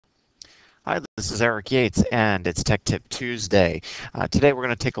Hi, this is Eric Yates, and it's Tech Tip Tuesday. Today we're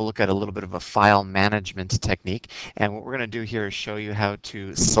going to take a look at a little bit of a file management technique, and what we're going to do here is show you how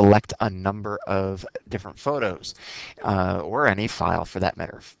to select a number of different photos, or any file for that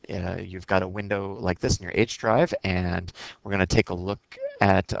matter. You've got a window like this in your H drive, and we're going to take a look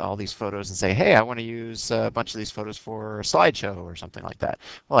at all these photos and say, hey, I want to use a bunch of these photos for a slideshow or something like that.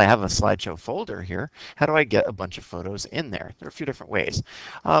 Well, I have a slideshow folder here. How do I get a bunch of photos in there? There are a few different ways.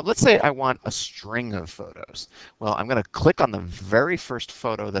 Let's say I want a string of photos. Well, I'm going to click on the very first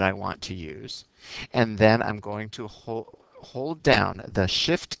photo that I want to use, and then I'm going to hold down the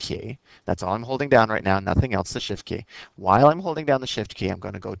Shift key. That's all I'm holding down right now, nothing else, the Shift key. While I'm holding down the Shift key, I'm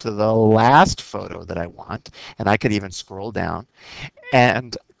going to go to the last photo that I want, and I could even scroll down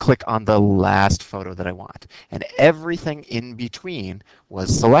and click on the last photo that I want. And everything in between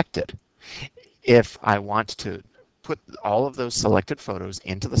was selected. If I want to put all of those selected photos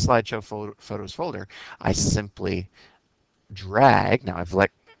into the slideshow photos folder, I simply drag. Now I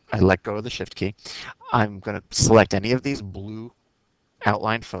let go of the Shift key. I'm going to select any of these blue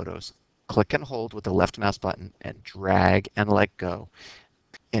outlined photos, click and hold with the left mouse button, and drag and let go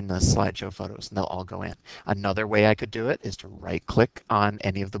in the slideshow photos, and they'll all go in. Another way I could do it is to right click on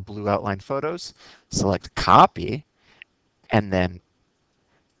any of the blue outlined photos, select copy, and then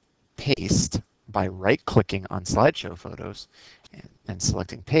paste by right-clicking on slideshow photos and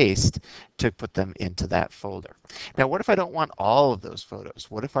selecting paste to put them into that folder. Now, what if I don't want all of those photos?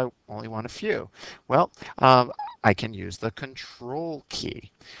 What if I only want a few? Well, I can use the Control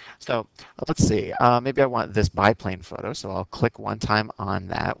key. So let's see, maybe I want this biplane photo, so I'll click one time on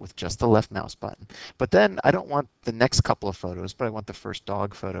that with just the left mouse button. But then I don't want the next couple of photos, but I want the first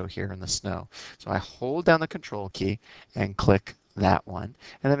dog photo here in the snow. So I hold down the Control key and click that one,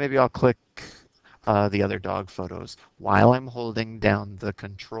 and then maybe I'll click the other dog photos while I'm holding down the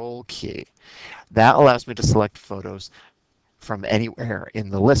Control key. That allows me to select photos from anywhere in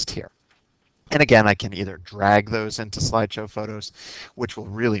the list here. And again, I can either drag those into slideshow photos, which will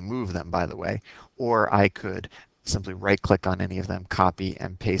really move them, by the way, or I could simply right-click on any of them, copy,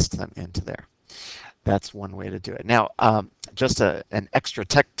 and paste them into there. That's one way to do it. Now, just an extra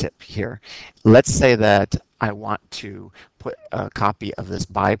tech tip here. Let's say that I want to put a copy of this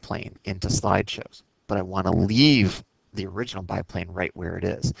biplane into slideshows, but I want to leave the original biplane right where it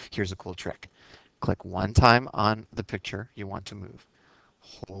is. Here's a cool trick. Click one time on the picture you want to move.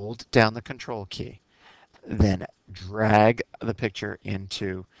 Hold down the Control key, then drag the picture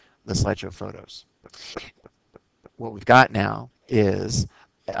into the slideshow photos. What we've got now is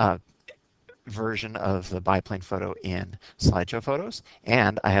version of the biplane photo in slideshow photos,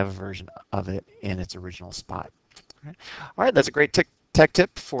 and I have a version of it in its original spot. All right, that's a great tech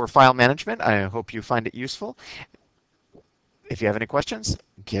tip for file management. I hope you find it useful. If you have any questions,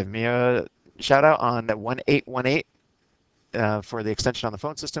 give me a shout out on 1818 for the extension on the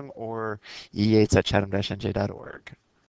phone system, or yates@chatham-nj.org.